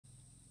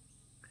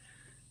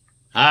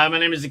Hi, my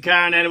name is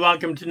ZaKaiRan, and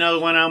welcome to another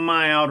one of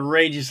my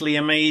outrageously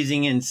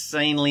amazing,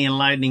 insanely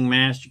enlightening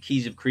master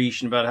keys of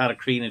creation about how to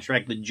create and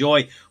attract the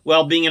joy,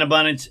 well-being, and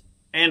abundance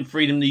and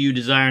freedom that you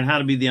desire, and how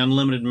to be the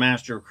unlimited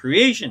master of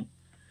creation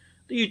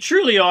that you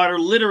truly are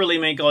to literally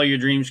make all your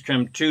dreams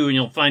come true. And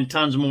you'll find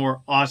tons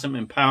more awesome,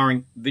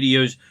 empowering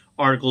videos,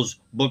 articles,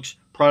 books,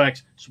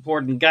 products,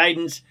 support, and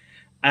guidance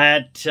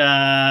at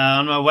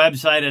on my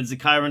website at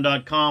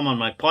ZaKaiRan.com, on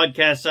my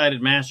podcast site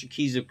at Master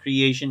Keys of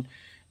Creation,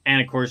 and,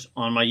 of course,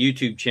 on my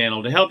YouTube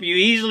channel to help you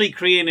easily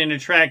create and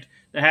attract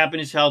the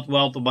happiness, health,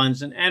 wealth,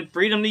 abundance, and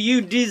freedom that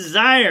you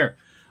desire.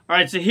 All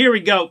right, so here we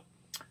go.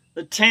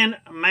 The 10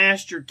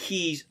 master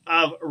keys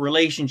of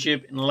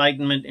relationship,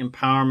 enlightenment,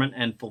 empowerment,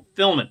 and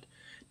fulfillment.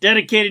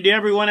 Dedicated to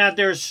everyone out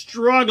there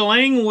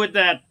struggling with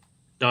that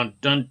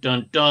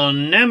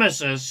dun-dun-dun-dun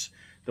nemesis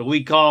that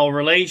we call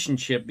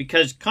relationship.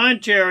 Because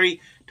contrary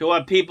to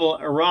what people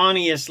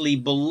erroneously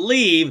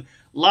believe,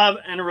 love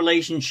and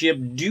relationship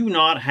do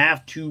not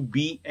have to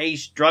be a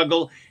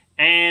struggle,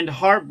 and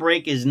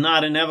heartbreak is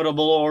not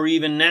inevitable or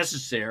even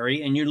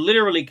necessary, and you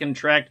literally can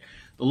attract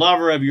the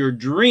lover of your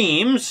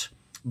dreams,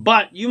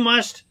 but you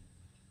must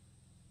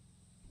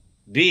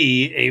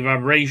be a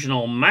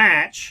vibrational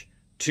match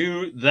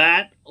to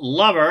that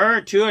lover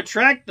to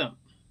attract them.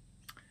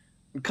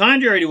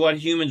 Contrary to what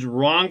humans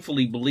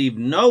wrongfully believe,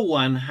 no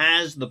one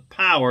has the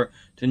power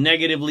to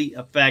negatively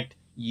affect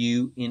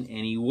you in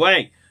any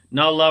way.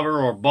 No lover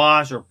or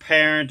boss or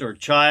parent or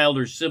child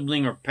or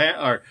sibling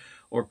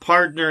or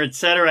partner,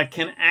 etc.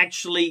 can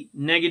actually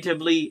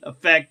negatively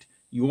affect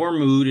your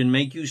mood and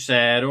make you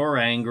sad or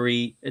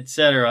angry,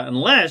 etc.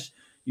 unless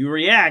you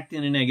react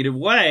in a negative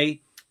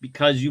way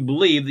because you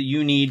believe that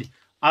you need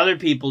other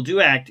people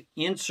to act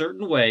in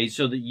certain ways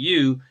so that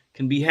you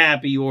can be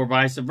happy, or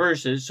vice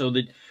versa, so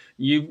that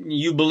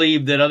you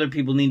believe that other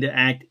people need to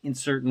act in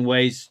certain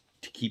ways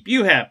to keep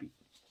you happy.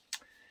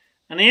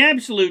 And the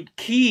absolute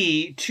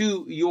key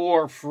to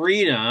your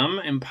freedom,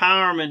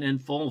 empowerment,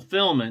 and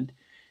fulfillment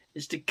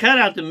is to cut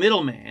out the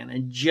middleman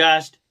and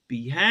just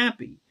be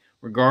happy,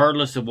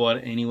 regardless of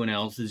what anyone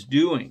else is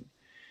doing.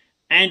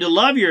 And to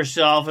love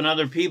yourself and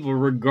other people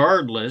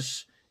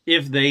regardless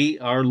if they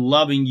are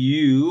loving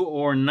you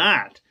or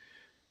not.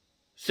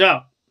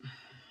 So,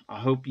 I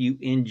hope you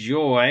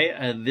enjoy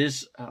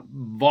this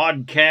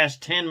vodcast,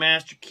 10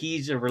 Master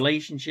Keys of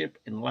Relationship,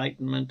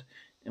 Enlightenment,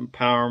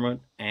 Empowerment,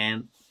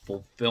 and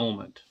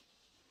Fulfillment.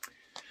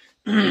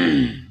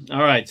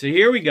 All right, so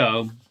here we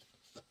go.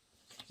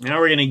 Now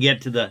we're going to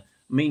get to the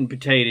meat and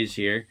potatoes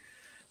here.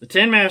 The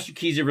 10 Master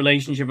Keys of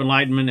Relationship,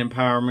 Enlightenment,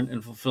 Empowerment,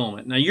 and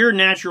Fulfillment. Now, your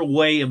natural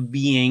way of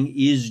being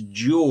is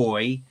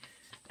joy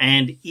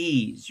and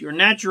ease. Your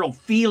natural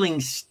feeling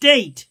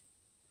state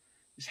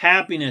is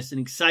happiness and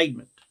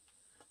excitement.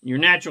 Your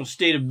natural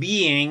state of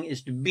being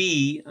is to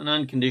be an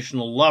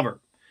unconditional lover.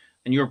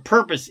 And your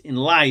purpose in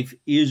life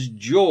is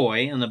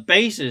joy, and the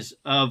basis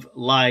of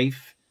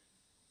life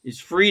is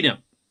freedom.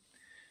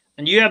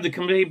 And you have the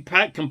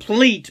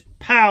complete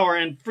power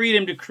and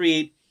freedom to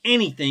create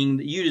anything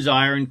that you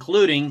desire,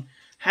 including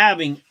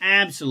having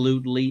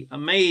absolutely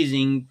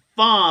amazing,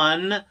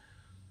 fun,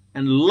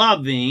 and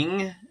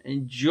loving,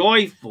 and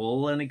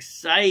joyful, and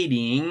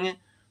exciting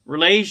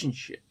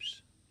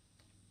relationships.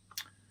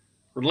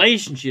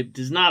 Relationship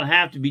does not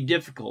have to be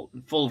difficult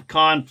and full of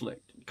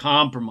conflict, and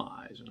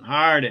compromise, and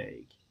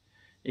heartache.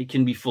 It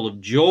can be full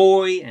of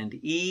joy and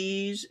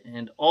ease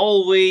and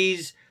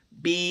always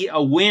be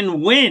a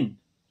win-win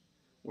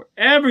where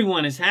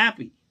everyone is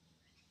happy.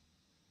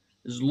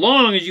 As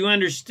long as you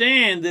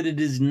understand that it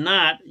is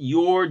not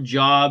your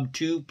job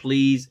to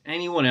please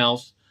anyone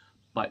else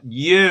but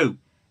you.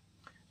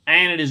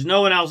 And it is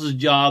no one else's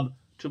job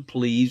to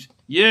please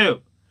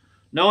you.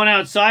 No one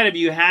outside of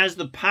you has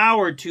the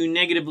power to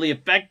negatively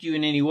affect you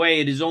in any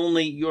way. It is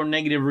only your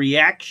negative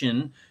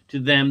reaction to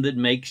them that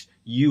makes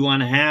you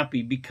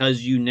unhappy,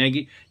 because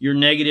your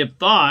negative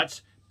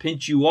thoughts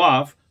pinch you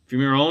off from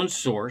your own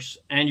source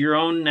and your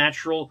own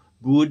natural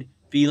good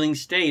feeling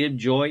state of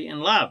joy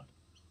and love.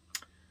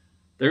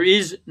 There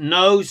is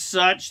no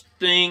such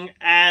thing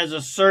as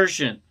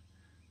assertion.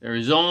 There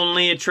is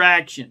only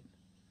attraction.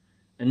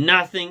 And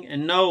nothing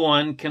and no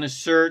one can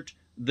assert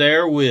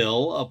their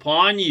will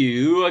upon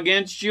you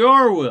against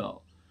your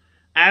will.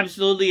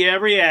 Absolutely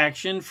every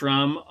action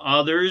from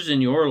others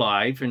in your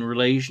life in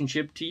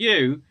relationship to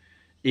you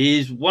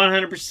is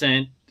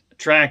 100%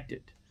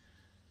 attracted.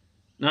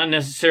 Not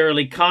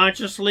necessarily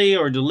consciously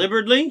or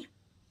deliberately,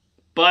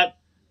 but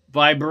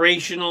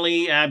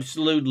vibrationally,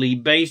 absolutely,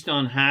 based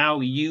on how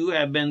you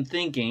have been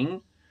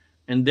thinking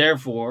and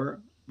therefore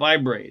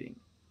vibrating.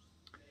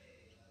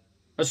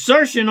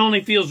 Assertion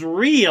only feels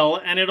real,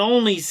 and it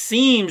only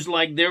seems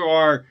like there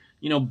are,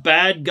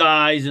 bad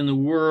guys in the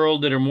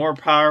world that are more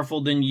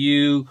powerful than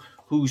you,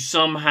 who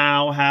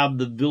somehow have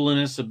the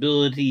villainous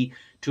ability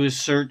to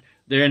assert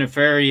their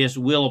nefarious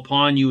will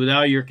upon you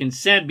without your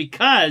consent,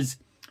 because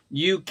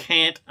you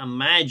can't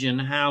imagine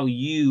how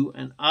you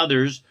and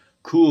others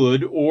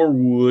could or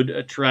would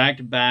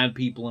attract bad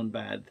people and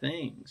bad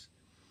things.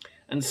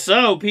 And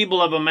so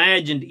people have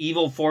imagined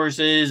evil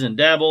forces and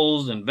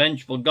devils and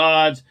vengeful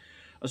gods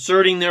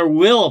asserting their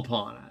will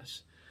upon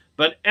us.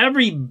 But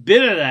every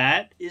bit of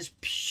that is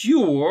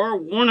pure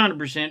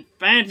 100%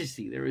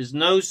 fantasy. There is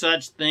no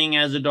such thing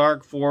as a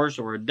dark force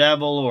or a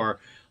devil or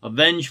a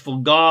vengeful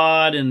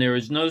god, and there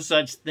is no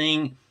such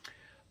thing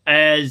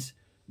as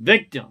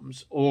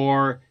victims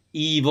or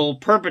evil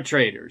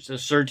perpetrators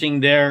asserting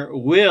their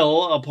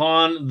will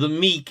upon the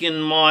meek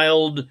and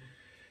mild.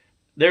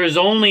 There is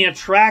only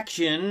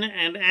attraction,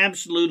 and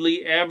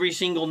absolutely every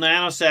single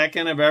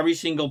nanosecond of every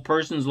single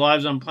person's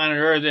lives on planet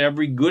Earth,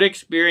 every good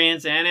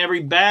experience and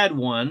every bad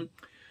one,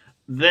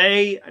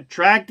 they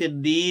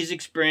attracted these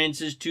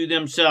experiences to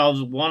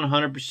themselves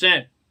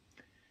 100%.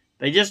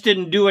 They just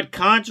didn't do it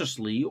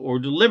consciously or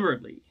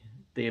deliberately,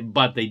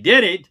 but they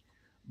did it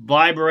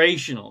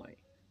vibrationally,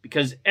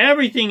 because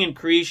everything in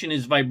creation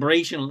is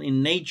vibrational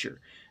in nature,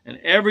 and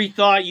every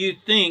thought you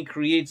think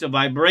creates a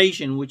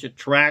vibration which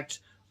attracts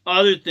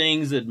other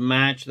things that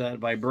match that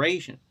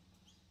vibration.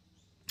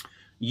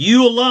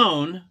 You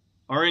alone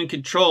are in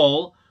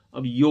control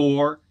of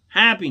your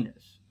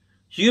happiness.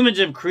 Humans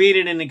have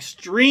created an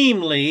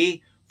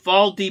extremely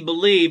faulty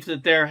belief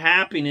that their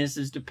happiness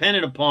is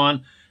dependent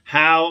upon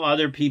how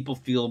other people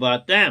feel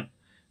about them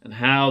and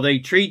how they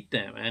treat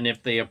them, and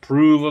if they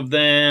approve of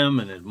them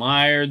and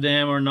admire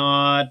them or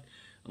not,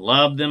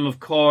 love them, of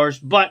course.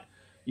 But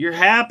your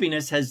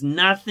happiness has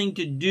nothing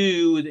to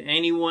do with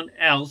anyone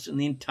else in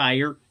the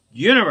entire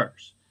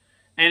universe.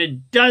 And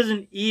it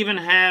doesn't even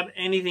have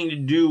anything to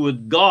do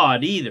with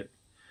God either.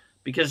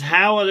 Because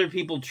how other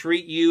people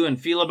treat you and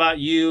feel about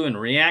you and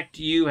react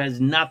to you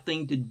has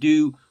nothing to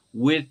do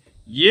with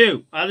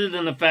you, other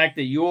than the fact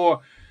that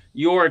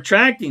you're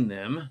attracting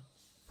them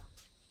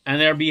and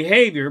their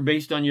behavior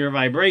based on your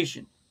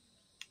vibration.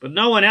 But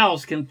no one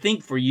else can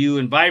think for you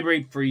and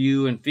vibrate for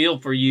you and feel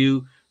for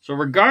you. So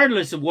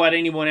regardless of what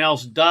anyone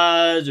else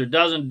does or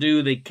doesn't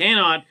do, they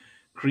cannot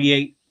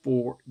create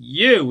for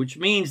you, which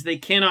means they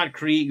cannot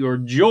create your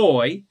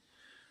joy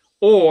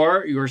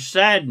or your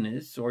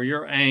sadness or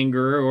your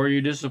anger or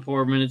your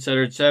disappointment,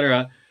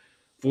 etc.,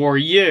 for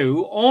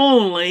you.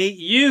 Only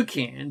you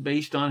can,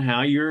 based on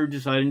how you're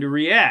deciding to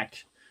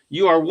react.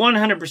 You are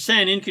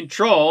 100% in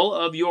control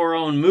of your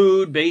own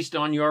mood based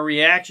on your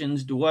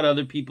reactions to what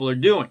other people are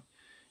doing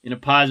in a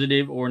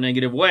positive or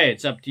negative way.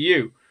 It's up to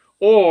you.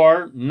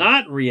 Or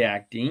not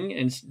reacting,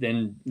 and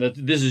then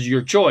this is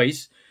your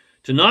choice,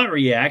 to not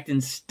react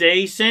and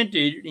stay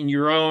centered in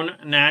your own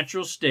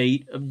natural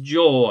state of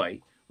joy,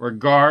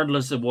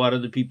 regardless of what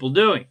other people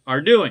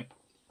are doing.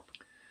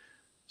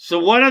 So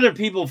what other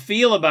people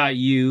feel about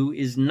you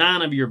is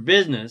none of your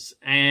business,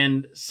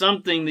 and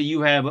something that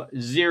you have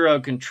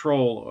zero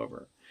control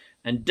over,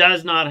 and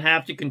does not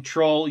have to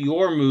control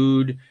your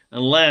mood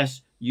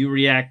unless you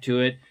react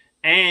to it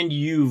and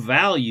you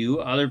value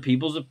other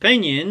people's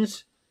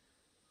opinions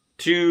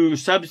to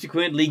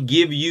subsequently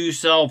give you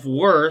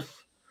self-worth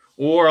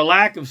or a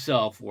lack of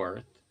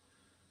self-worth,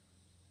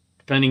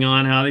 depending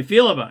on how they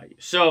feel about you.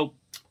 So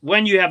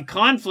when you have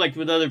conflict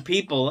with other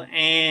people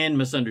and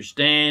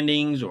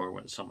misunderstandings, or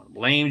when someone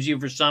blames you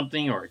for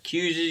something or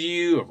accuses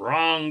you of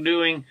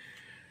wrongdoing,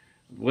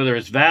 whether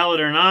it's valid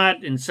or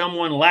not, and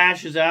someone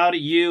lashes out at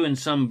you in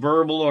some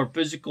verbal or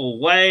physical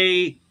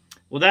way,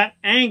 well, that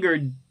anger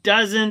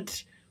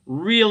doesn't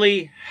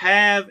really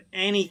have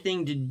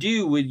anything to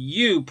do with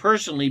you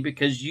personally,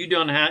 because you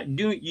do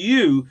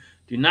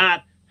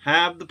not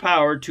have the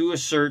power to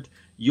assert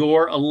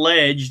your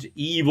alleged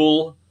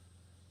evil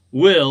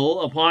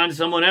will upon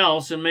someone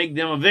else and make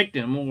them a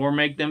victim or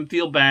make them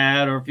feel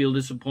bad or feel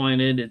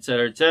disappointed,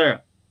 etc.,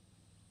 etc.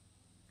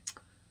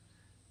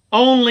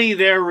 Only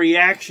their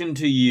reaction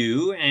to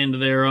you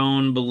and their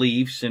own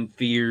beliefs and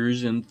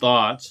fears and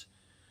thoughts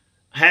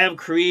have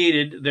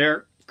created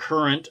their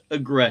current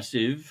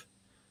aggressive,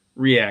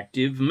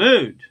 reactive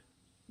mood,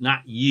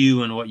 not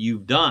you and what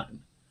you've done.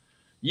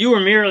 You are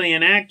merely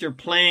an actor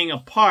playing a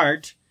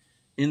part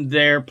in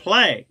their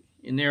play,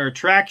 in their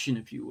attraction,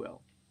 if you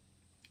will.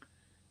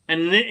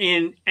 And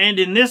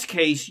in this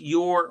case,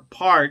 your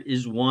part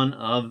is one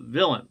of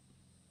villain.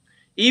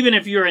 Even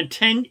if your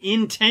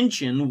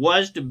intention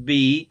was to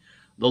be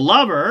the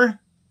lover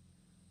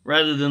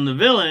rather than the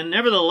villain,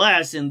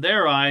 nevertheless, in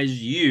their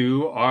eyes,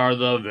 you are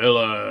the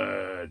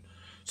villain.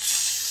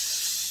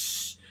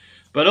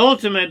 But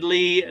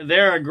ultimately,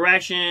 their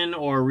aggression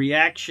or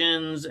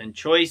reactions and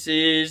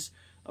choices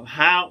of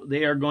how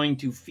they are going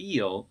to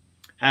feel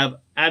have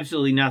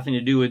absolutely nothing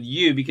to do with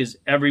you, because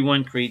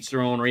everyone creates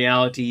their own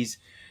realities,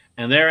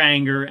 and their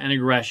anger and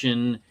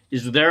aggression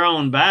is their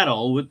own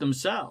battle with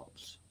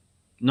themselves,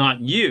 not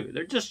you.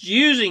 They're just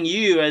using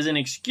you as an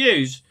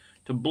excuse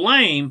to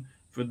blame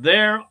for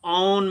their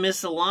own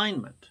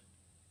misalignment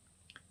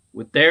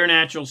with their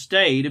natural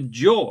state of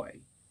joy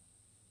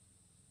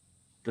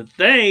that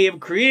they have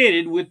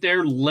created with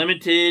their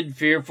limited,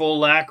 fearful,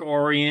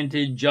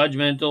 lack-oriented,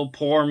 judgmental,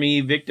 poor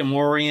me,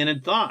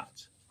 victim-oriented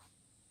thoughts.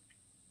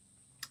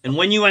 And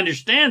when you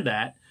understand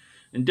that,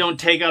 and don't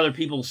take other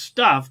people's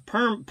stuff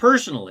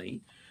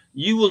personally,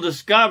 you will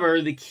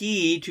discover the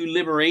key to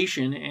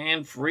liberation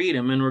and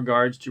freedom in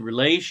regards to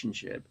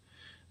relationship.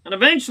 And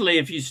eventually,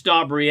 if you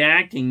stop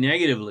reacting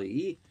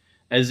negatively,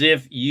 as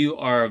if you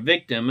are a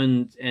victim,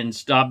 and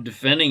stop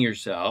defending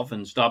yourself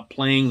and stop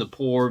playing the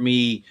poor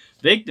me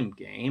victim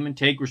game and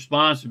take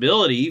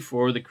responsibility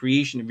for the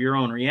creation of your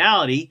own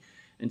reality,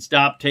 and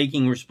stop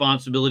taking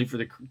responsibility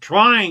for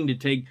trying to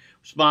take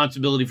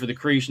responsibility for the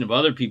creation of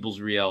other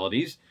people's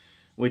realities,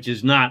 which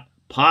is not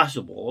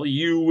possible,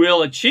 you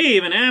will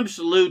achieve an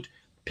absolute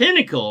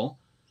pinnacle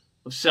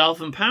of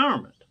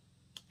self-empowerment.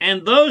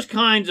 And those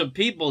kinds of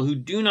people who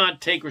do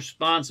not take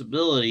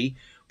responsibility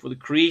for the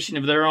creation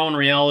of their own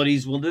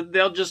realities, well,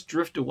 they'll just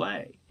drift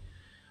away.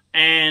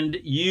 And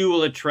you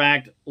will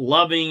attract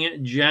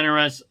loving,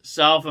 generous,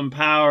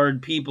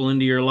 self-empowered people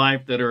into your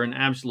life that are an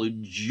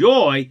absolute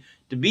joy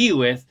to be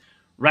with,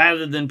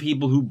 rather than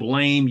people who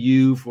blame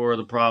you for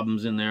the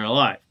problems in their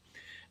life.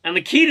 And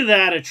the key to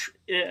that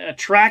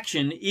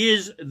attraction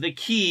is the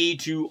key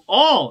to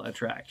all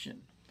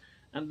attraction.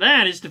 And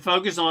that is to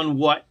focus on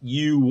what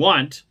you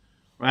want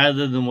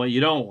rather than what you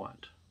don't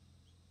want.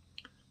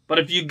 But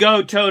if you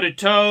go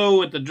toe-to-toe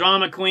with the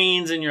drama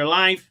queens in your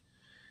life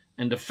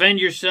and defend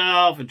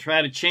yourself and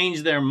try to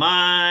change their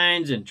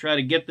minds and try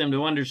to get them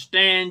to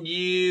understand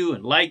you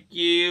and like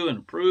you and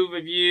approve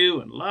of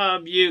you and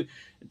love you,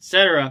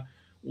 etc.,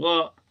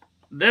 well,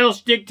 they'll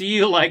stick to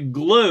you like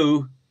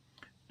glue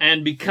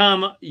and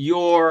become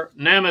your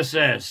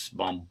nemesis.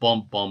 Bum,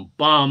 bum, bum,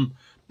 bum.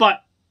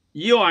 But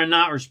you are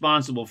not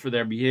responsible for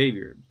their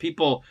behavior.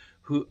 People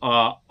who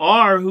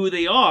are who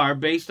they are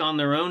based on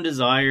their own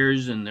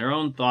desires and their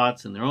own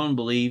thoughts and their own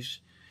beliefs.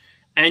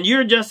 And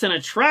you're just an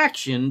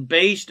attraction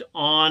based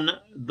on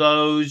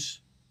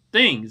those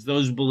things,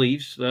 those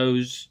beliefs,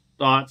 those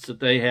thoughts that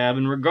they have.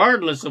 And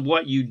regardless of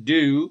what you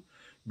do,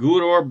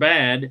 good or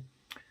bad,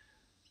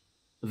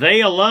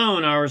 they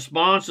alone are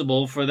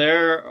responsible for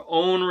their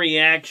own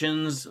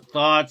reactions,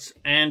 thoughts,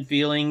 and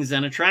feelings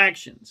and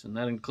attractions. And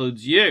that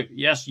includes you.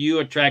 Yes, you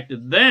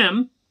attracted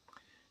them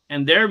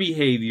and their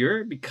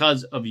behavior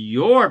because of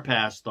your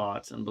past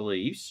thoughts and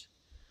beliefs,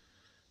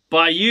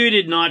 but you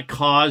did not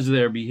cause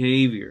their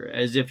behavior,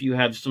 as if you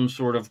have some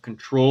sort of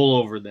control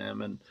over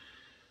them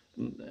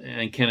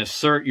and can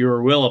assert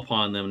your will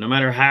upon them, no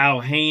matter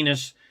how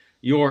heinous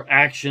your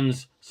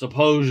actions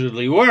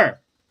supposedly were.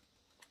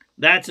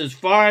 That's as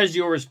far as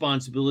your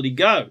responsibility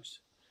goes.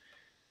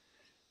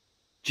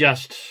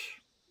 Just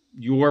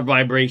your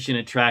vibration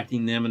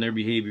attracting them and their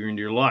behavior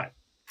into your life.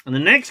 And the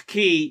next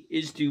key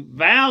is to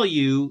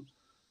value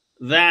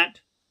that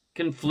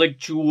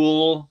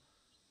conflictual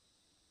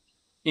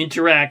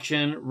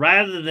interaction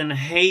rather than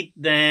hate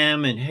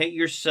them and hate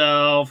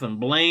yourself and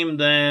blame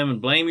them and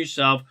blame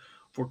yourself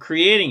for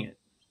creating it.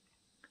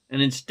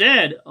 And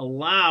instead,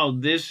 allow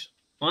this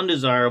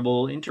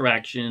undesirable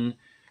interaction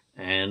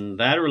and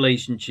that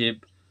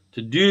relationship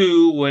to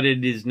do what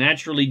it is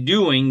naturally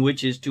doing,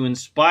 which is to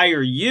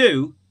inspire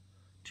you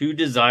to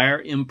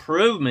desire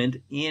improvement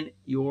in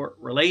your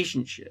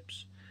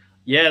relationships.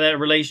 Yeah, that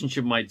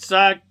relationship might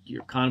suck,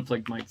 your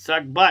conflict might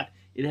suck, but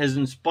it has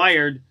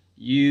inspired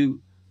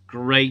you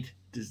great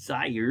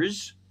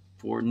desires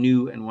for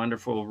new and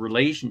wonderful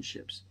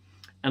relationships.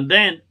 And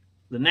then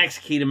the next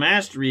key to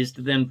mastery is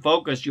to then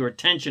focus your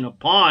attention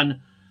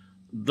upon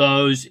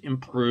those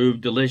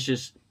improved,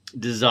 delicious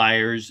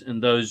desires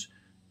and those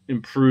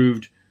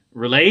improved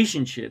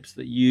relationships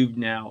that you've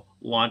now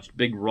launched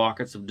big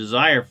rockets of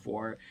desire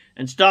for,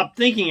 and stop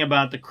thinking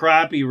about the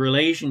crappy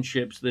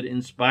relationships that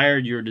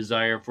inspired your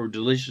desire for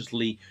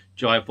deliciously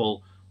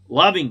joyful,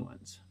 loving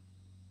ones.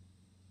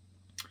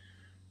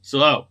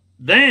 So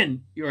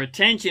then your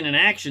attention and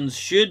actions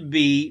should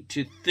be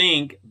to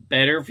think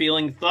better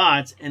feeling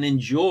thoughts and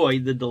enjoy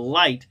the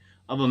delight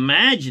of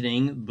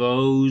imagining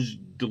those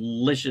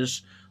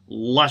delicious,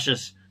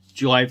 luscious,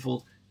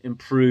 joyful,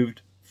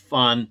 improved,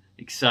 fun,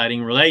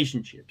 exciting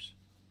relationships.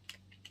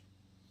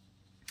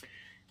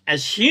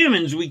 As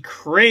humans, we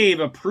crave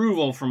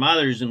approval from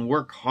others and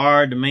work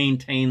hard to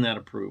maintain that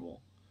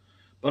approval.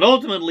 But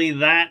ultimately,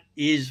 that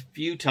is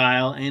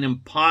futile and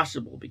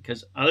impossible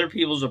because other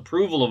people's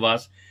approval of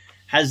us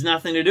has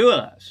nothing to do with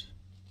us.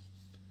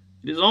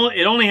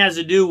 It only has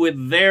to do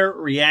with their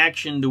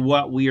reaction to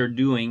what we are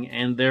doing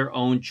and their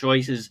own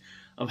choices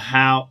of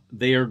how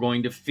they are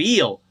going to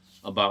feel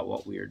about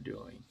what we are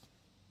doing.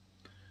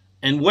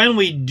 And when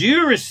we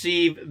do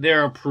receive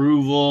their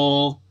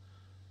approval,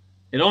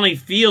 it only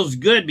feels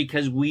good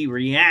because we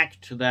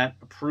react to that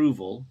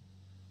approval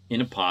in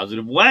a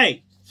positive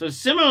way. So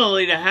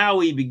similarly to how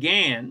we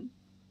began,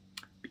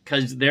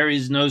 because there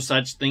is no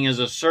such thing as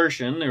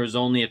assertion, there is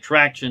only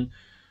attraction,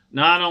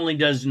 not only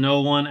does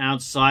no one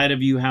outside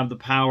of you have the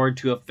power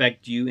to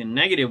affect you in a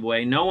negative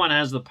way, no one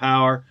has the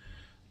power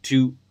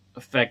to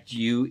affect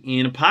you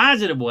in a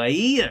positive way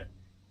either.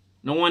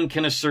 No one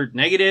can assert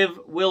negative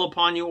will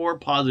upon you or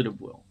positive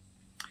will.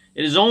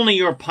 It is only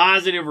your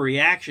positive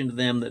reaction to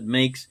them that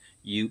makes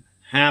you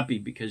happy,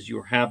 because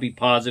your happy,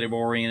 positive,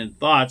 oriented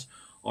thoughts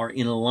are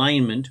in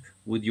alignment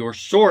with your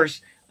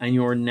source and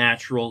your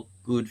natural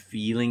good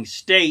feeling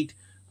state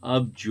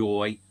of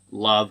joy,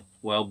 love,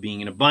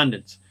 well-being, and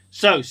abundance.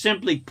 So,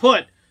 simply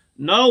put,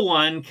 no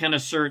one can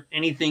assert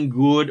anything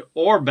good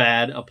or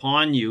bad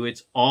upon you.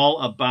 It's all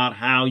about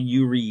how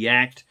you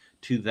react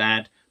to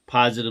that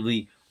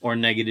positively or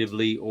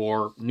negatively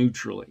or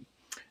neutrally.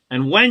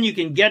 And when you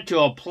can get to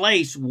a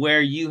place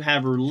where you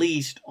have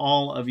released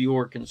all of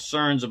your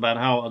concerns about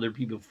how other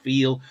people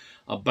feel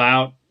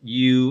about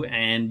you,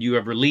 and you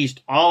have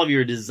released all of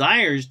your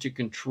desires to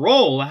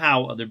control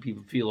how other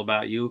people feel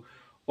about you,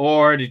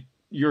 or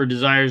your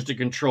desires to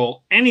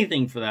control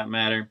anything for that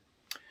matter,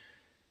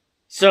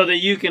 so that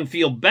you can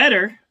feel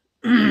better,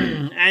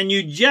 and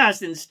you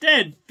just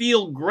instead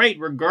feel great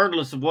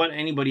regardless of what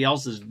anybody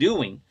else is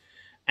doing,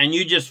 and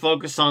you just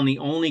focus on the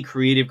only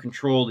creative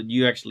control that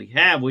you actually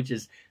have, which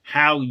is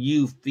how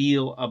you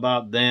feel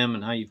about them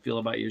and how you feel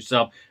about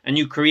yourself, and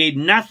you create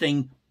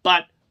nothing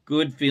but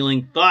good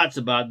feeling thoughts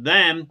about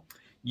them,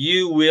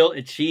 you will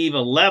achieve a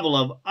level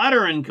of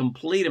utter and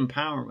complete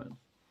empowerment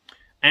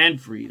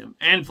and freedom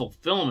and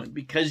fulfillment,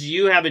 because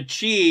you have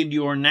achieved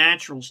your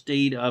natural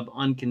state of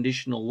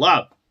unconditional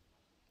love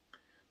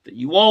that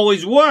you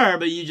always were,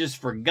 but you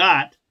just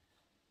forgot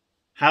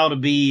how to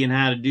be and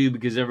how to do,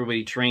 because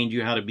everybody trained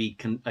you how to be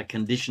a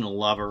conditional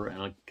lover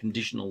and a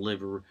conditional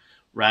liver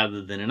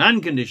rather than an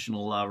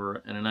unconditional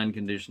lover and an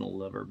unconditional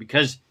liver,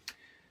 because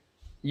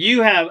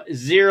you have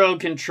zero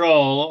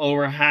control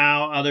over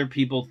how other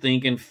people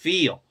think and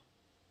feel.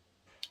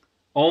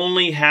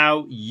 Only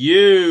how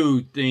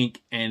you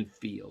think and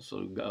feel.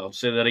 So I'll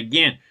say that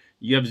again.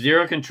 You have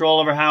zero control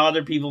over how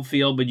other people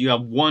feel, but you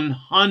have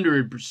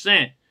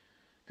 100%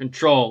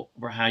 control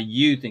over how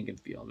you think and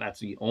feel. That's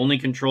the only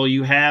control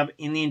you have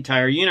in the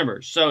entire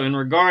universe. So in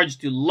regards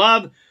to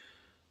love,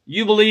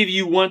 you believe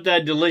you want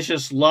that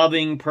delicious,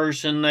 loving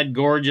person, that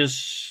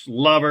gorgeous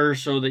lover,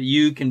 so that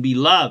you can be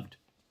loved.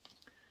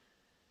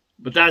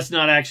 But that's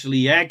not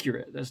actually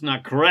accurate. That's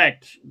not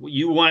correct.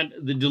 You want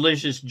the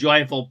delicious,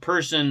 joyful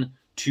person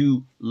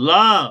to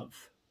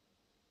love,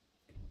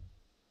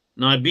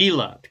 not be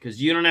loved,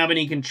 because you don't have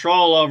any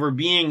control over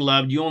being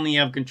loved. You only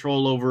have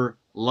control over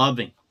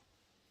loving.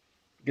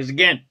 Because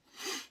again,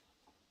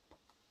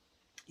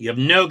 you have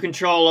no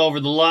control over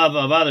the love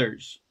of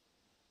others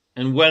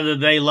and whether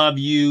they love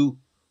you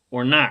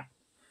or not.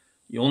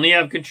 You only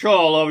have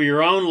control over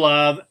your own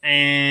love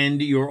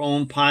and your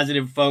own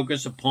positive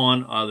focus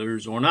upon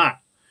others or not.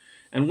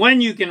 And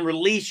when you can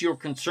release your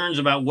concerns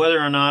about whether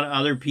or not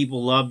other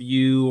people love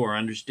you or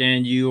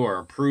understand you or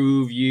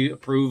approve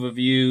of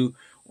you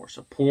or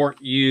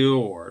support you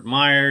or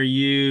admire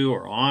you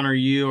or honor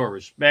you or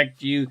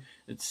respect you,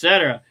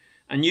 etc.,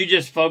 and you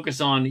just focus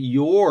on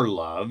your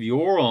love,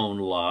 your own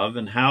love,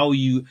 and how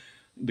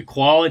the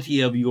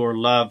quality of your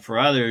love for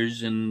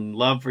others and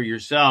love for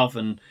yourself,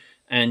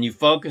 and you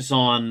focus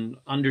on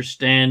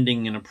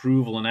understanding and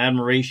approval and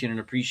admiration and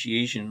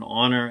appreciation and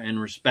honor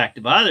and respect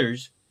of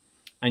others,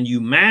 and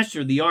you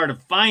master the art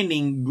of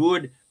finding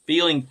good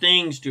feeling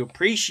things to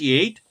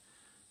appreciate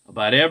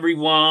about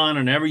everyone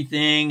and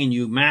everything, and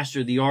you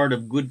master the art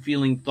of good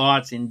feeling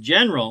thoughts in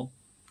general,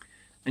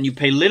 and you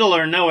pay little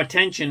or no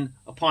attention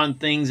upon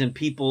things and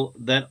people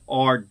that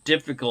are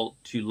difficult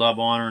to love,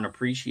 honor, and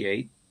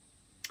appreciate,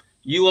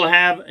 you will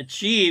have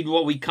achieved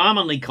what we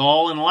commonly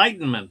call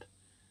enlightenment.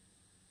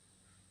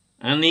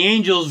 And the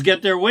angels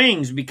get their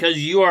wings because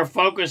you are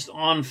focused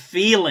on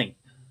feeling,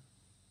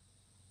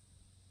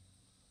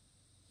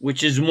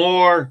 which is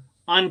more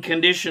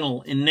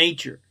unconditional in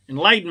nature.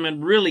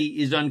 Enlightenment really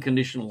is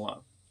unconditional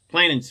love,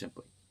 plain and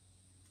simply.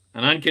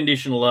 And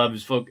unconditional love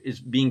is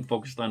being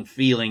focused on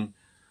feeling,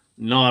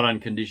 not on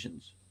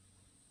conditions.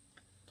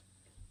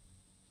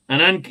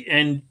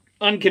 And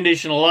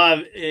unconditional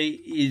love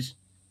is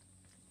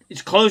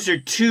closer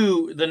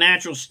to the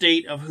natural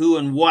state of who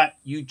and what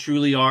you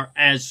truly are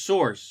as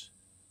source,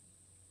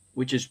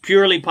 which is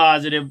purely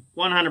positive,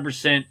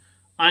 100%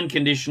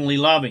 unconditionally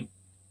loving,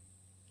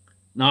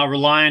 not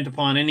reliant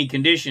upon any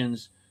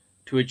conditions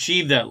to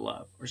achieve that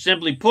love. Or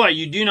simply put,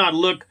 you do not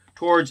look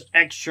towards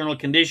external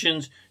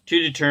conditions to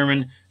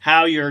determine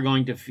how you're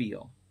going to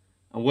feel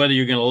and whether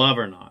you're going to love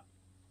or not.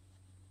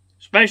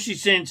 Especially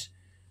since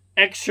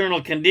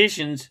external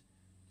conditions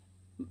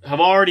have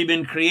already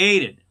been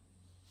created.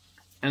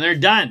 And they're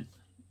done.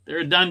 They're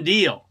a done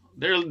deal.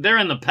 They're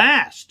in the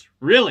past,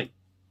 really.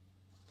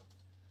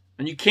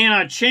 And you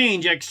cannot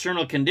change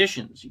external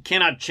conditions. You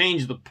cannot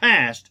change the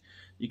past.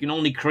 You can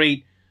only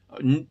create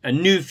a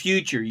new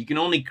future. You can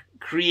only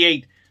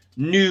create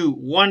new,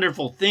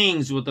 wonderful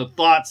things with the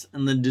thoughts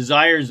and the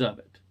desires of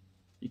it.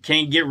 You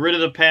can't get rid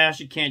of the past.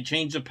 You can't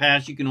change the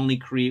past. You can only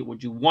create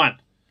what you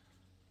want,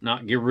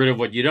 not get rid of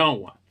what you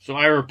don't want. So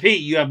I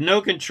repeat, you have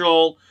no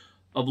control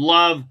of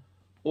love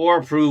or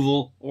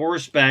approval or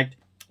respect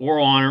or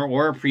honor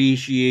or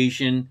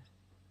appreciation,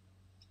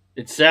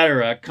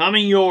 etc.,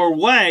 coming your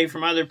way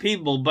from other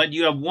people, but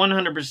you have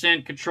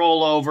 100%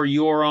 control over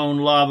your own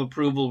love,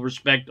 approval,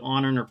 respect,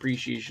 honor, and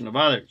appreciation of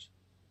others.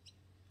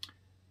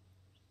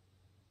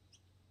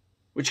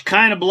 Which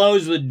kind of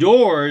blows the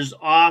doors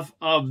off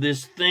of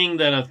this thing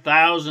that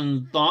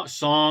 1,000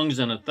 songs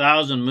and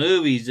 1,000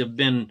 movies have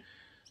been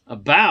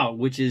about,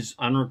 which is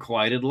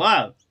unrequited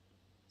love.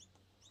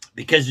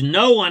 Because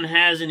no one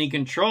has any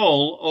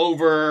control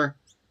over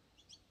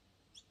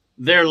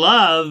their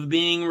love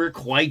being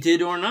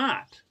requited or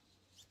not.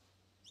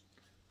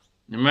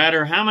 No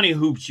matter how many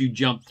hoops you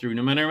jump through,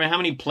 no matter how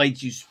many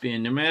plates you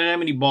spin, no matter how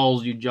many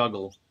balls you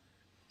juggle.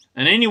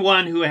 And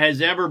anyone who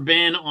has ever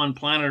been on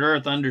planet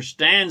Earth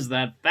understands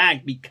that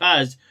fact,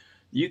 because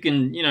you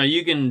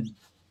can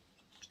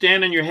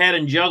stand on your head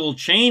and juggle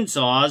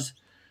chainsaws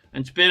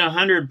and spin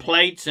 100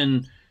 plates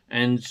and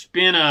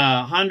spin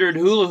 100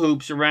 hula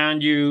hoops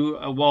around you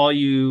while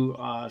you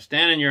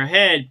stand on your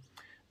head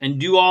and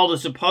do all the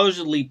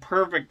supposedly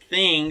perfect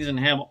things and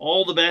have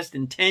all the best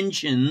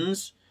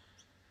intentions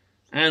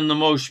and the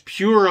most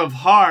pure of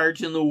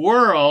heart in the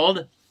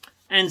world,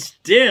 and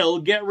still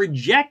get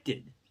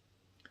rejected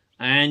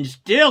and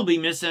still be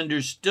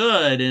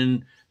misunderstood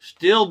and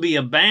still be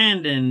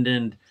abandoned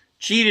and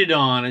cheated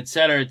on,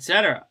 etc.,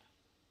 etc.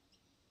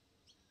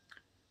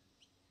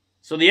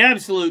 So the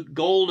absolute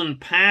golden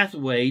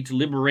pathway to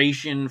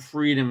liberation,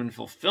 freedom, and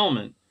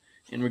fulfillment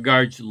in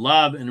regards to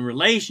love and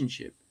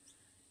relationship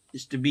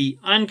is to be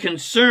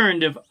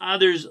unconcerned if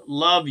others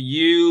love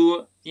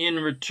you in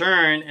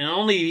return, and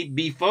only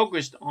be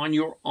focused on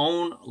your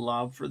own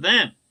love for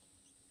them.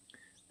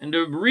 And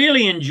to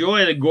really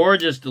enjoy the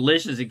gorgeous,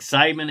 delicious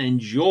excitement and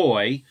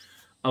joy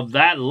of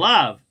that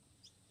love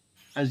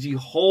as you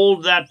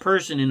hold that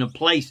person in a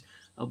place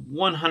of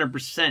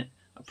 100%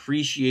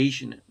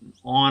 appreciation and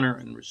honor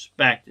and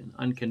respect and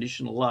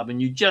unconditional love. And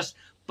you just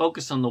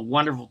focus on the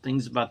wonderful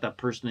things about that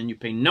person, and you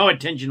pay no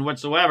attention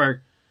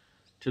whatsoever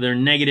to their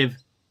negative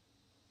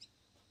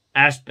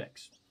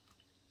aspects.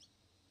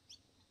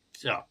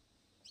 So,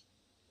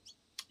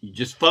 you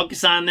just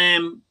focus on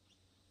them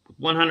with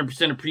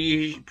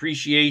 100%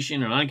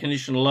 appreciation and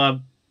unconditional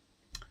love,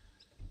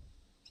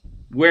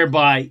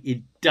 whereby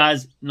it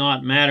does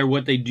not matter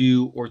what they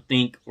do or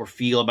think or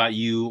feel about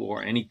you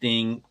or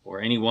anything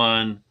or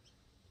anyone.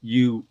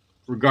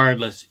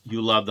 Regardless,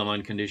 you love them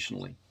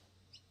unconditionally.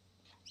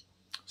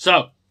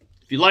 So,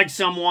 if you like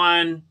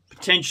someone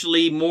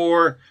potentially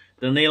more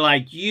than they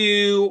like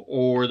you,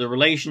 or the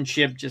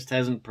relationship just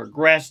hasn't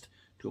progressed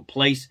to a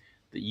place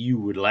that you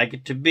would like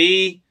it to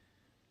be,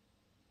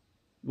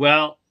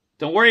 well,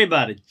 don't worry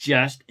about it.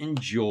 Just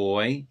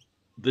enjoy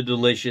the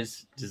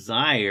delicious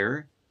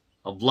desire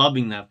of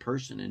loving that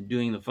person and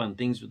doing the fun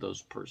things with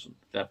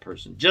that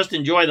person. Just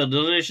enjoy the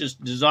delicious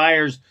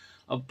desires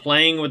of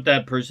playing with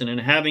that person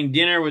and having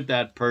dinner with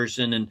that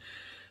person and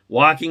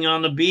walking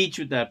on the beach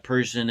with that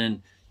person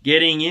and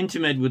getting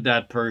intimate with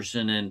that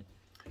person and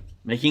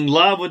making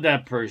love with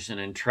that person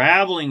and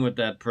traveling with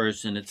that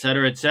person,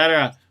 etc.,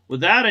 etc.,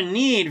 without a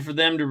need for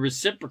them to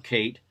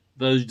reciprocate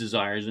those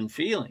desires and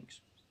feelings.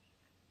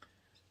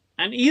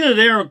 And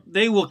either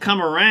they will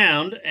come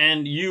around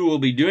and you will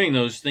be doing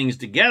those things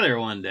together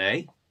one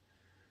day,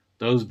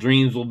 those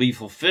dreams will be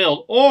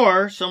fulfilled,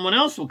 or someone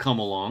else will come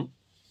along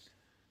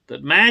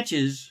that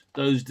matches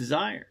those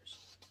desires,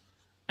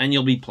 and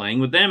you'll be playing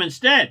with them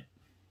instead.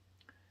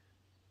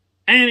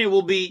 And it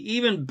will be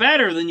even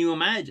better than you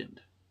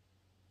imagined.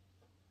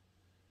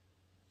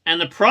 And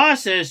the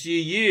process you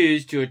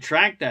use to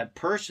attract that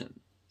person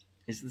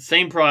is the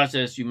same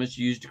process you must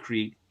use to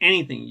create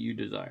anything you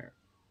desire.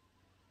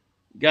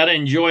 You got to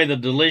enjoy the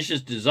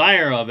delicious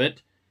desire of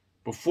it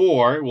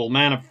before it will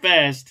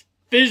manifest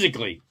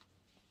physically,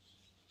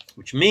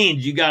 which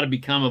means you got to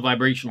become a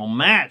vibrational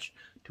match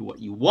to what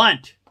you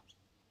want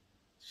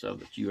so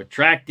that you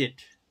attract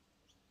it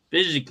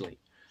physically.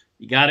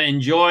 You got to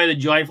enjoy the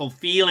joyful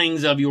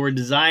feelings of your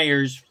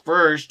desires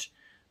first,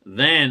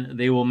 then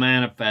they will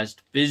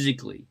manifest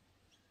physically.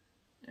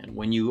 And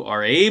when you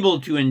are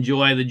able to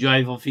enjoy the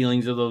joyful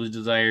feelings of those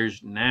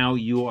desires, now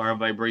you are a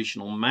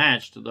vibrational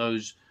match to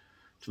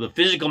the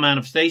physical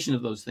manifestation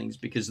of those things,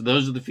 because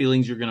those are the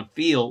feelings you're going to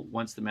feel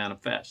once they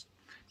manifest.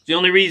 It's the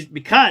only reason,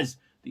 because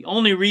the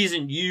only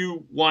reason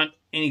you want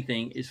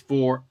anything is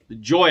for the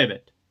joy of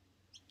it.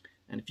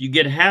 And if you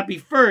get happy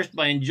first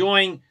by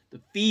enjoying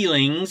the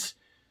feelings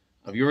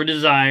of your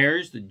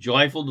desires, the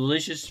joyful,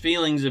 delicious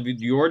feelings of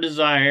your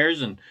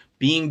desires, and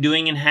being,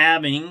 doing, and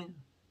having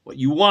what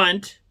you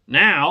want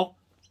now,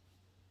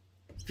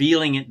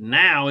 feeling it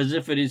now as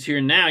if it is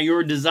here now,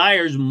 your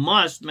desires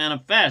must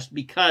manifest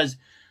because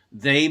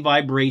they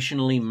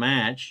vibrationally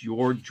match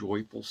your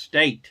joyful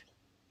state.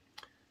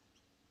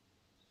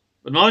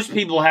 But most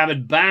people have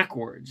it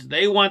backwards.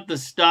 They want the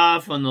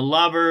stuff and the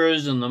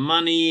lovers and the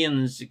money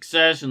and the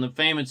success and the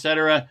fame,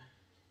 etc.,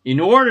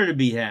 in order to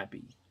be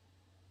happy.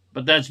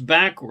 But that's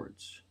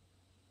backwards.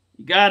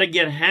 You got to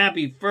get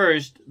happy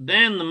first,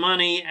 then the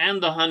money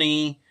and the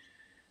honey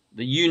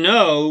that you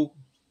know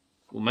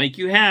will make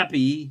you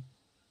happy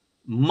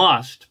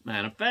must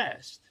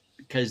manifest,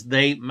 because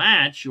they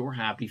match your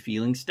happy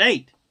feeling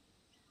state.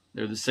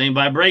 They're the same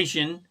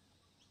vibration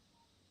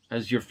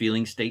as your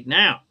feeling state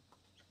now.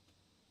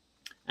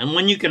 And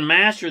when you can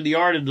master the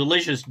art of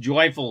delicious,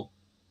 joyful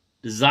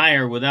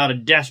desire without a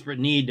desperate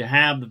need to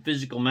have the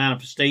physical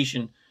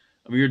manifestation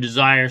of your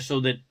desire so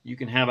that you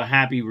can have a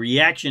happy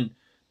reaction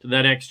to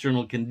that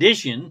external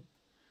condition,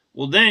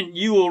 well, then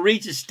you will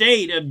reach a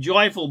state of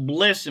joyful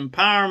bliss,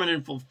 empowerment,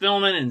 and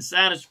fulfillment and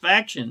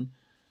satisfaction.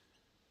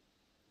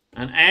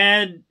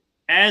 And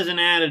as an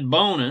added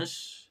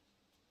bonus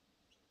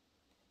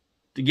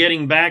to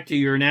getting back to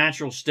your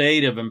natural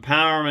state of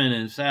empowerment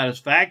and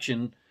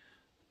satisfaction,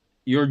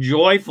 your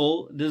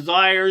joyful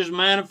desires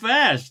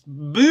manifest.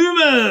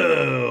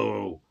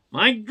 Boom!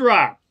 Mic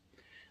drop.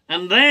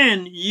 And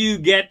then you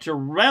get to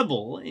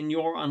revel in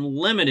your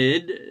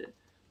unlimited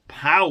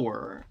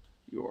power,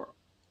 your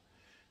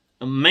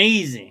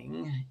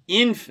amazing,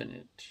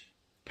 infinite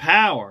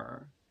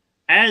power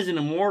as an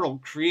immortal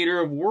creator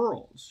of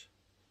worlds.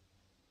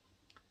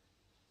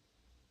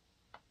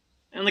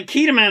 And the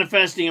key to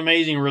manifesting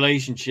amazing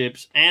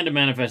relationships and to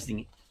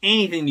manifesting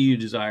anything that you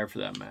desire for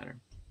that matter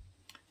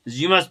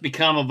is you must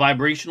become a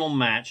vibrational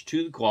match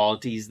to the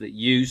qualities that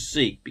you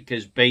seek,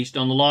 because based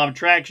on the law of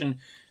attraction,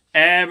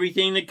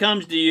 everything that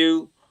comes to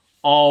you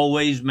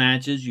always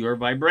matches your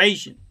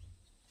vibration.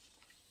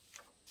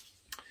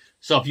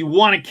 So if you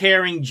want a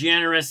caring,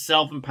 generous,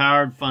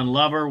 self-empowered, fun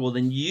lover, well,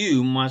 then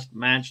you must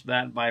match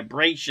that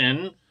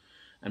vibration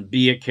and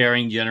be a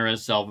caring,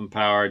 generous,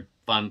 self-empowered,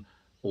 fun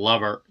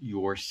lover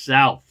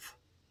yourself.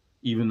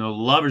 Even though the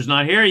lover's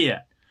not here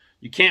yet.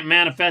 You can't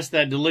manifest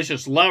that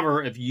delicious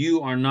lover if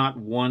you are not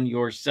one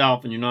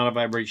yourself and you're not a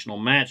vibrational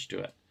match to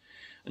it.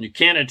 And you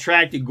can't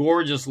attract a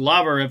gorgeous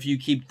lover if you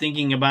keep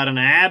thinking about an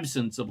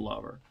absence of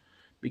lover.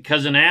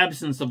 Because an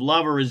absence of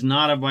lover is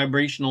not a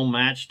vibrational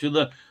match to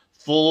the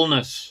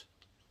fullness,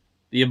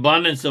 the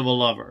abundance of a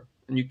lover.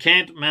 And you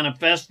can't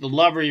manifest the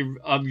lover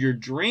of your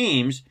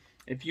dreams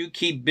if you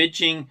keep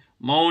bitching,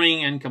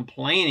 moaning, and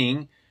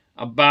complaining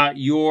about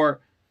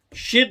your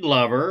shit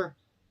lover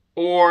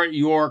or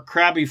your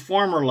crappy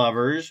former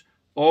lovers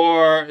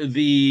or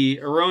the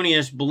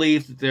erroneous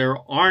belief that there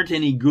aren't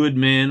any good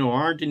men or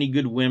aren't any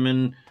good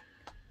women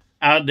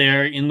out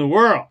there in the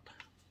world.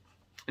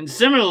 And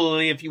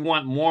similarly, if you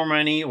want more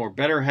money or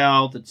better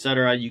health,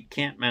 etc., you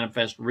can't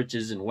manifest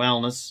riches and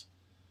wellness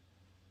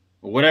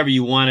or whatever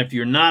you want if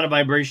you're not a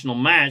vibrational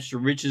match to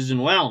riches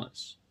and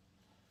wellness.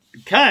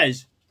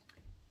 Because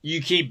you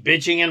keep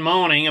bitching and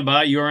moaning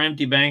about your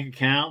empty bank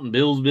account and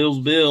bills,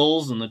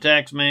 and the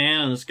tax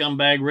man and the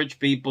scumbag rich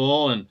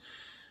people and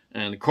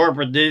the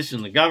corporate this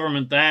and the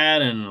government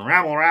that and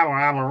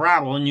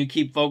rabble, and you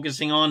keep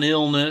focusing on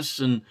illness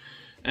and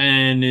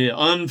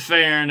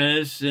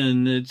unfairness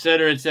and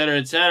etc., etc.,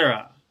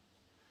 etc.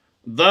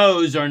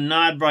 Those are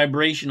not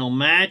vibrational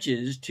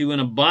matches to an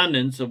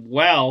abundance of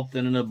wealth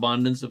and an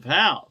abundance of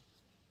health.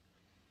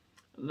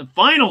 The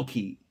final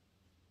key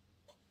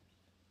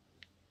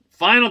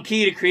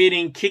to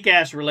creating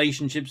kick-ass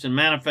relationships and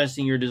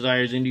manifesting your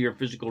desires into your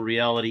physical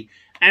reality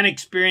and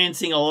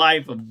experiencing a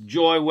life of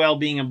joy,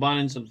 well-being,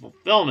 abundance, and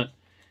fulfillment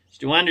is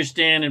to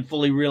understand and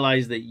fully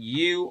realize that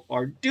you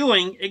are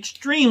doing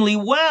extremely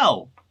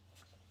well.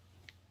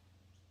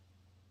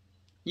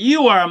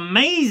 You are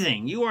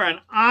amazing. You are an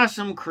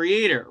awesome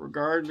creator.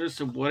 Regardless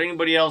of what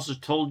anybody else has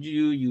told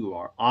you, you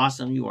are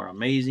awesome. You are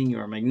amazing. You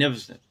are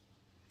magnificent.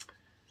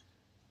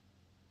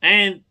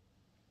 And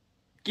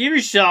give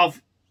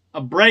yourself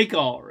a break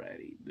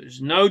already.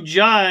 There's no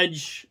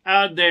judge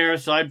out there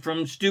aside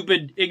from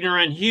stupid,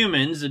 ignorant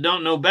humans that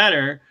don't know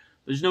better.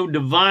 There's no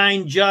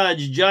divine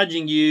judge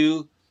judging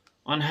you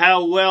on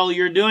how well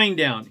you're doing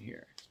down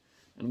here.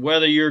 And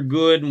whether you're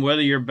good and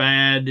whether you're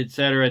bad,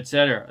 etc.,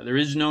 etc. There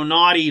is no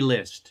naughty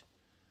list.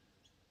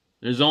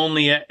 There's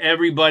only a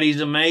everybody's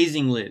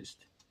amazing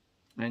list.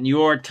 And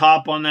you're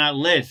top on that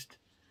list.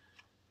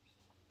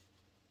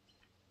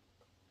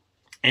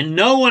 And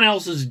no one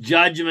else's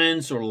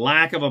judgments or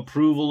lack of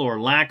approval or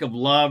lack of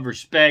love,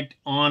 respect,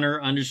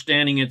 honor,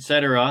 understanding,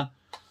 etc.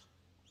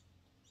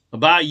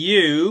 about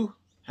you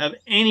have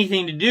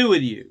anything to do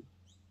with you.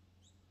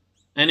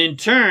 And in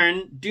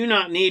turn, do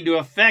not need to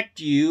affect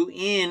you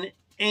in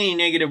any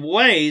negative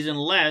ways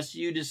unless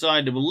you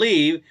decide to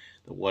believe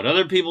that what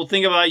other people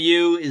think about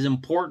you is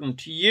important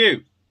to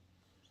you.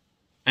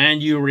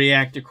 And you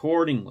react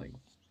accordingly,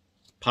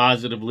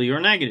 positively or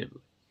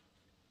negatively.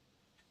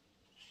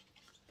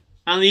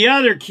 And the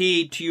other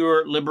key to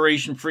your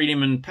liberation,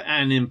 freedom,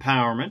 and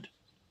empowerment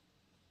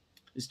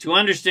is to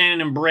understand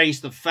and embrace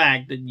the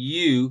fact that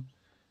you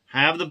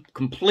have the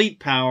complete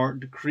power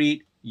to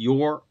create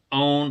your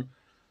own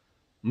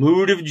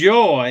mood of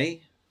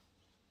joy,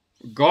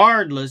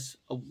 regardless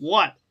of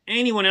what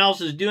anyone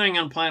else is doing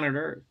on planet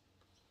Earth.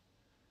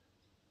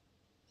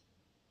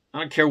 I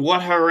don't care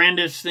what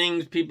horrendous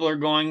things people are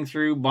going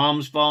through,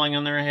 bombs falling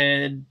on their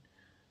head.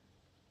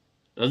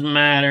 Doesn't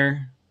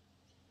matter.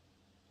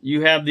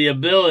 You have the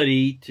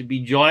ability to be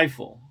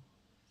joyful,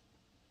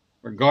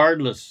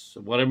 regardless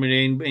of what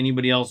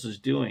anybody else is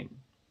doing.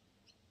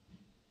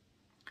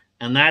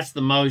 And that's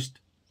the most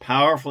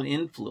powerful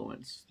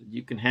influence that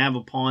you can have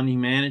upon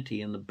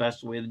humanity, and the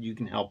best way that you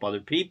can help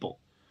other people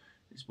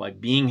is by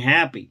being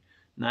happy.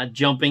 Not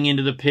jumping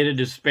into the pit of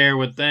despair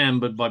with them,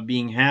 but by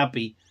being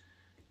happy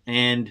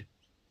and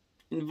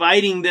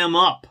inviting them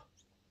up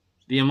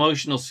the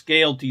emotional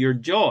scale to your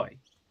joy.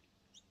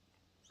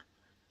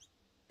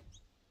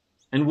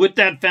 And with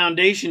that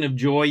foundation of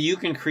joy, you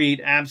can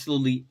create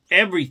absolutely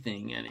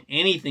everything and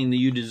anything that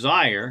you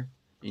desire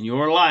in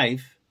your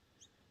life.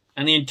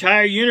 And the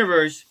entire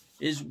universe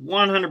is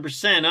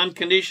 100%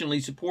 unconditionally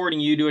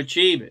supporting you to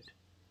achieve it.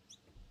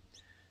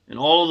 And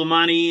all of the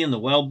money and the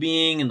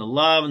well-being and the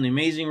love and the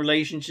amazing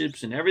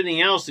relationships and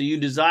everything else that you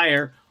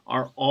desire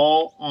are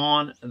all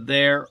on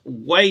their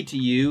way to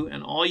you.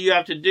 And all you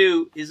have to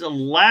do is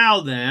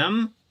allow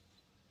them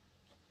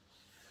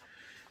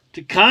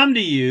to come to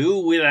you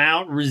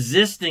without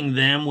resisting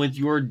them with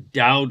your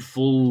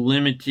doubtful,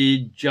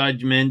 limited,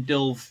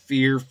 judgmental,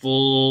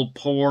 fearful,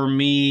 poor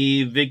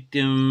me,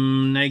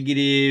 victim,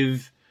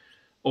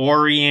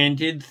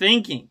 negative-oriented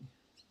thinking.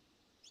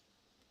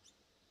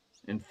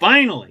 And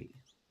finally,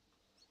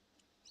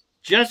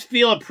 just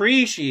feel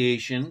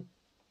appreciation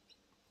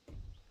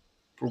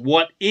for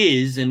what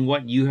is and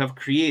what you have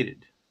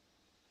created,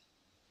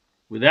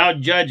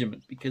 without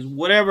judgment, because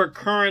whatever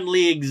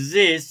currently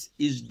exists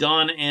is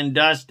done and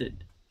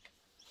dusted.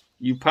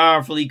 You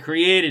powerfully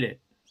created it.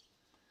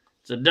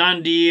 It's a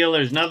done deal.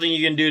 There's nothing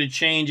you can do to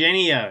change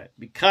any of it,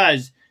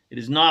 because it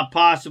is not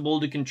possible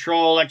to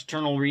control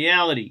external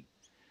reality.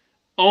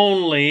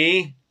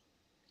 Only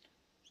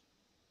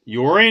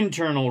your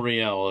internal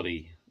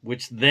reality,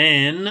 which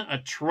then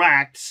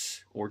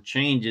attracts or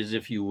changes,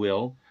 if you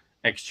will,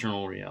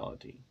 external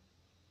reality.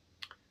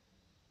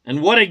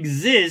 And what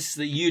exists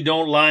that you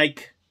don't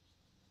like,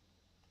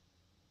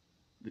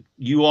 that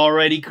you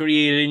already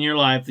created in your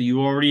life, that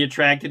you already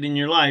attracted in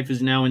your life,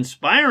 is now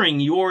inspiring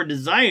your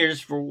desires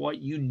for what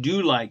you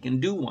do like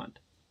and do want.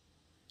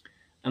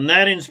 And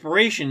that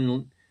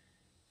inspiration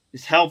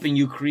is helping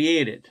you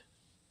create it.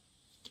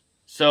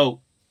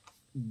 So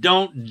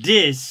don't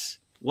diss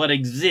what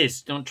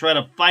exists. Don't try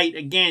to fight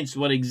against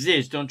what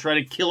exists. Don't try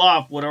to kill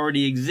off what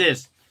already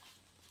exists.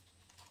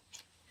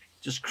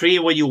 Just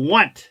create what you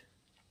want.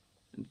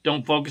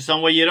 Don't focus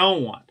on what you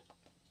don't want.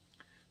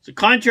 So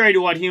contrary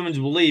to what humans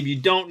believe, you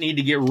don't need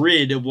to get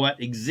rid of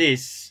what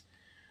exists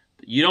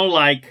that you don't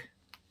like.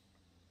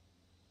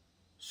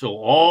 So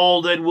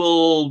all that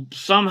will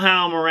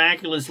somehow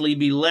miraculously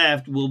be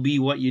left will be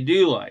what you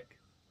do like,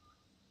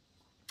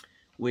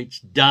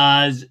 which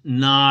does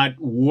not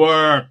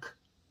work.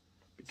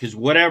 Because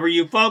whatever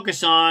you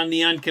focus on,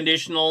 the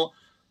unconditional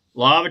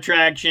law of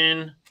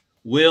attraction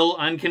will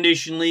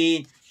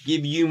unconditionally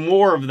give you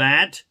more of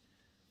that,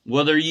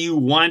 whether you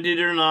want it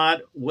or not,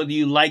 whether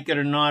you like it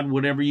or not,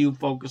 whatever you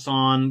focus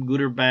on,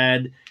 good or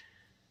bad,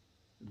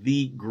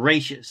 the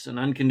gracious and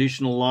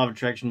unconditional law of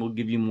attraction will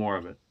give you more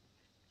of it.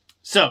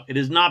 So, it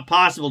is not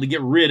possible to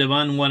get rid of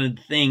unwanted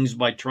things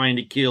by trying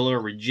to kill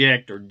or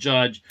reject or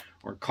judge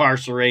or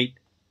incarcerate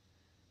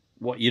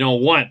what you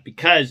don't want,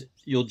 because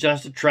you'll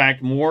just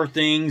attract more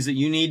things that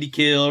you need to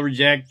kill,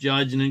 reject,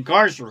 judge, and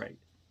incarcerate.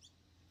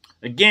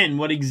 Again,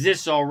 what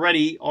exists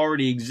already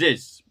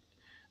exists.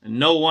 And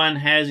no one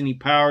has any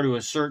power to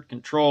assert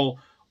control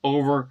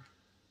over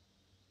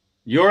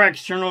your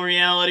external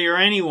reality or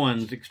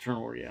anyone's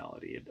external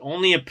reality. It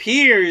only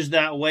appears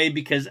that way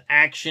because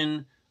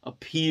action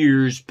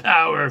appears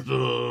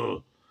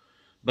powerful.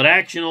 But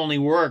action only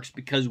works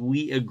because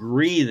we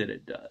agree that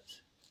it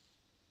does.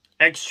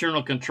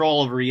 External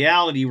control of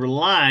reality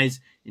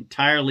relies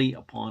entirely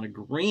upon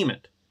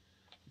agreement,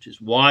 which is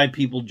why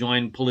people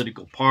join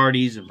political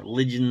parties and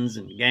religions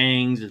and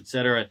gangs,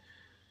 etc.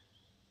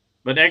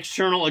 But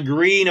external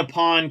agreeing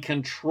upon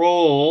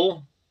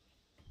control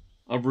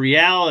of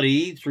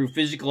reality through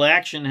physical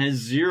action has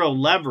zero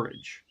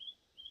leverage.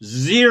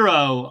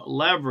 Zero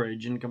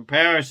leverage in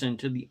comparison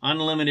to the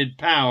unlimited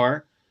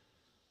power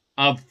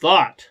of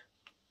thought,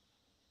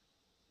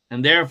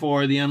 and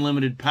therefore the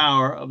unlimited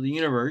power of the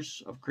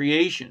universe of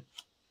creation.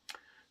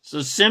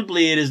 So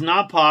simply, it is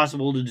not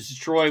possible to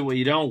destroy what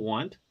you don't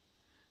want.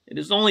 It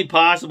is only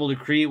possible to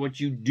create what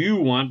you do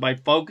want by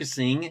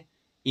focusing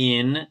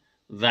in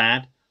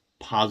that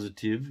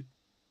positive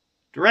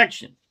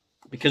direction.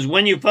 Because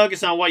when you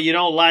focus on what you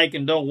don't like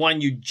and don't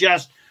want, you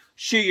just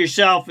shoot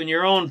yourself in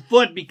your own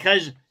foot,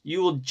 because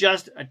you will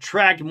just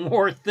attract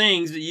more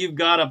things that you've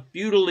got to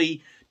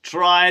futilely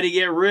try to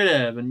get rid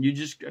of, and you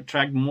just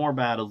attract more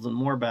battles and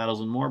more battles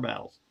and more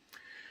battles.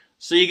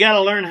 So you got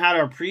to learn how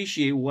to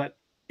appreciate what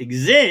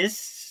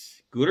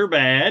exists, good or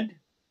bad,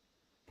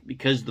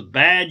 because the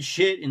bad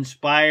shit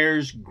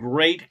inspires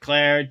great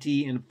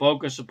clarity and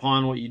focus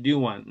upon what you do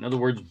want. In other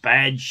words,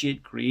 bad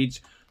shit creates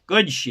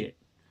good shit.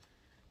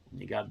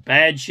 When you got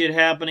bad shit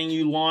happening,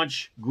 you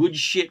launch good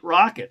shit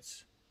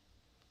rockets.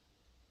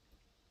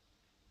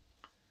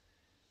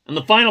 And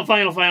the final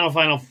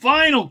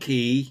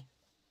key,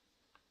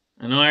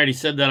 I know I already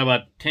said that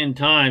about 10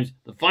 times.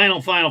 The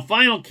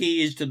final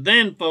key is to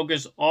then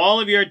focus all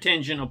of your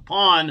attention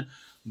upon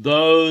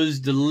those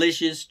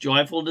delicious,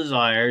 joyful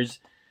desires,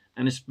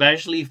 and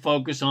especially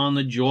focus on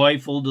the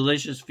joyful,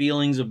 delicious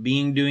feelings of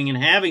being, doing,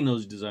 and having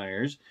those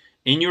desires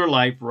in your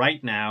life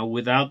right now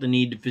without the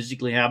need to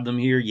physically have them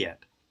here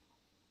yet.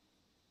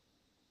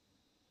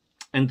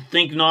 And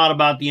think not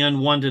about the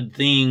unwanted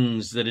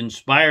things that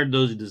inspired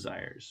those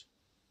desires.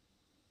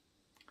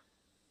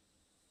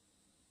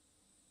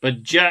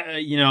 But,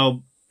 you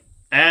know,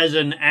 as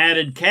an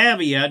added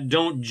caveat,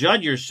 don't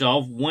judge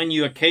yourself when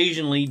you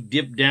occasionally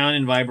dip down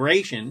in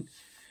vibration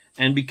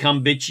and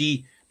become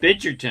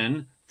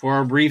bitcherton for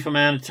a brief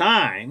amount of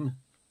time.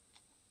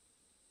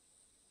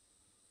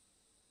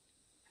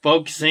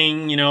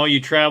 Focusing, you know,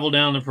 you travel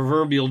down the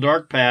proverbial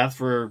dark path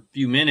for a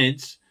few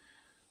minutes,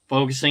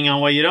 focusing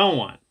on what you don't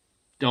want.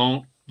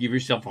 Don't give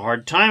yourself a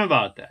hard time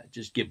about that.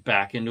 Just get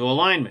back into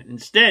alignment.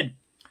 Instead,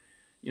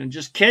 you know,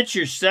 just catch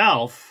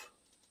yourself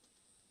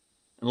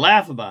and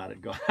laugh about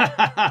it. Go,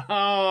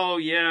 oh,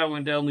 yeah, I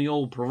went down the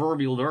old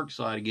proverbial dark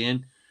side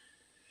again.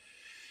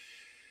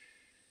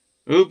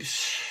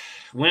 Oops.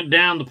 Went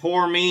down the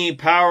poor me,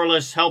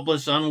 powerless,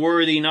 helpless,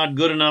 unworthy, not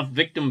good enough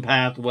victim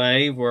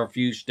pathway for a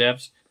few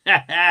steps.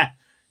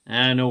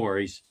 No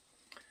worries.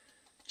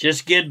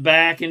 Just get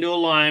back into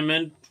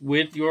alignment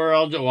with your,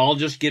 I'll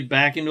just get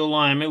back into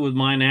alignment with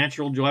my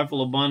natural,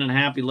 joyful, abundant,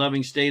 happy,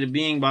 loving state of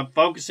being by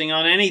focusing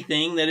on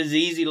anything that is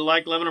easy to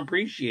like, love, and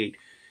appreciate.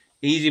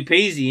 Easy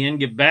peasy, and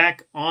get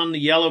back on the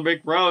yellow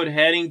brick road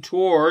heading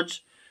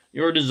towards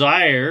your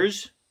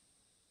desires.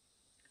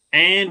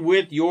 And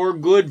with your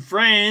good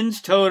friends,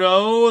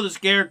 Toto, the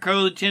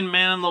Scarecrow, the Tin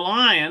Man, and the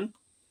Lion.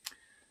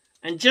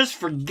 And just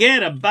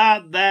forget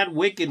about that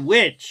wicked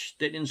witch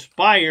that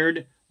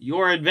inspired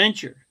your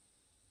adventure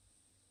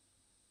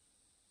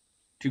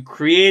to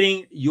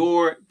creating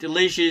your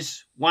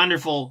delicious,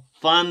 wonderful,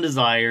 fun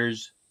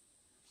desires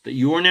that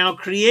you are now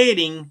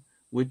creating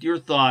with your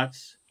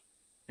thoughts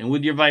and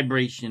with your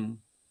vibration.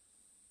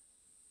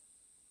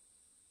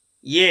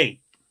 Yay.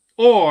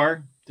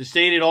 Or, to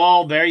state it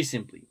all very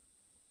simply,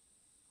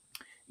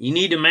 you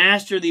need to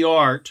master the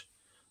art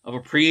of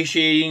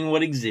appreciating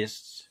what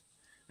exists,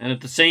 and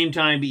at the same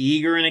time be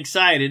eager and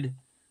excited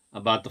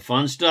about the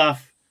fun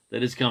stuff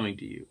that is coming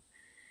to you.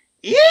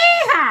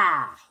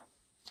 Yeehaw!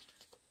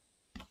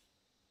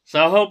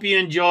 So I hope you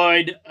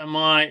enjoyed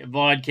my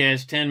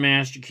podcast, 10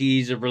 Master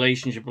Keys of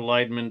Relationship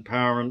Enlightenment,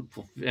 Empowerment,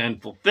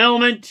 and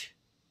Fulfillment.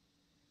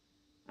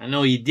 I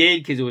know you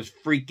did because it was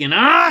freaking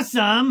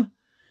awesome.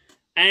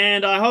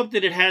 And I hope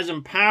that it has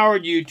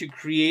empowered you to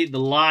create the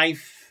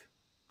life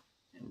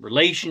and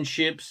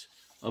relationships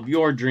of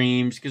your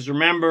dreams. Because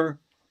remember,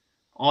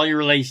 all your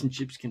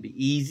relationships can be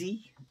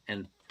easy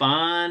and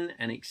fun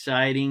and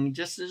exciting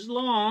just as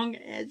long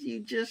as you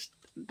just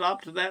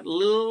adopt that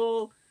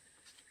little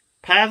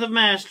path of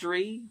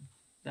mastery,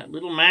 that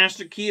little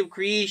master key of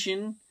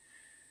creation,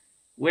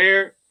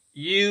 where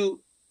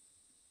you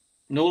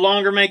no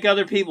longer make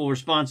other people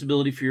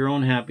responsibility for your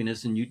own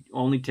happiness, and you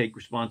only take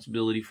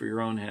responsibility for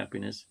your own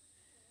happiness,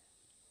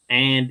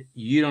 and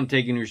you don't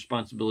take any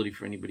responsibility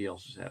for anybody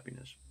else's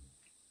happiness.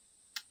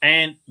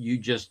 And you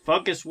just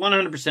focus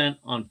 100%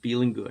 on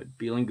feeling good,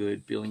 feeling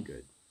good, feeling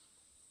good.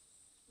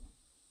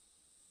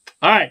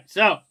 All right,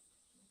 so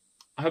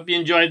I hope you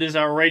enjoyed this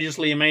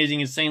outrageously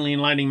amazing, insanely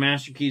enlightening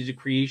Master Keys of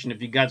Creation.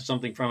 If you got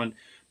something from it,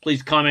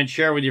 please comment,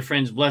 share with your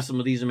friends, bless them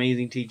with these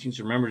amazing teachings.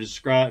 Remember to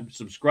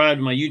subscribe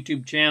to my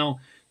YouTube channel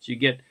so you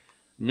get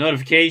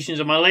notifications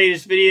of my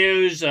latest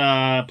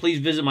videos. Please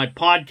visit my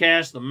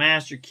podcast, The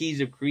Master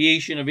Keys of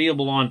Creation,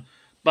 available on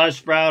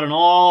Buzzsprout and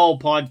all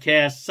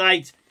podcast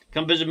sites.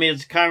 Come visit me at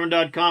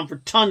ZaKaiRan.com for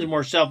tons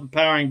more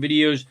self-empowering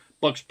videos,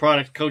 books,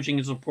 products, coaching,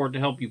 and support to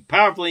help you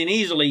powerfully and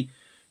easily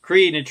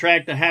create and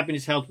attract the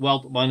happiness, health,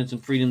 wealth, abundance,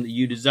 and freedom that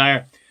you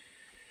desire.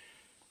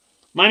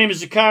 My name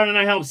is ZaKaiRan, and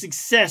I help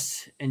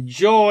success and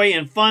joy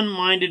and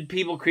fun-minded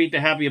people create the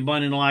happy,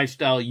 abundant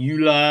lifestyle you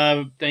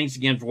love. Thanks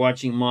again for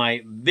watching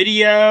my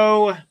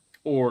video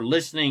or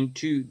listening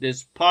to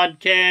this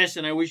podcast,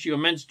 and I wish you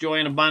immense joy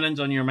and abundance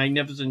on your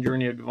magnificent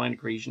journey of divine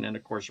creation. And,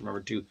 of course,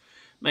 remember to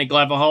make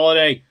life a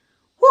holiday.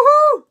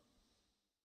 Woohoo!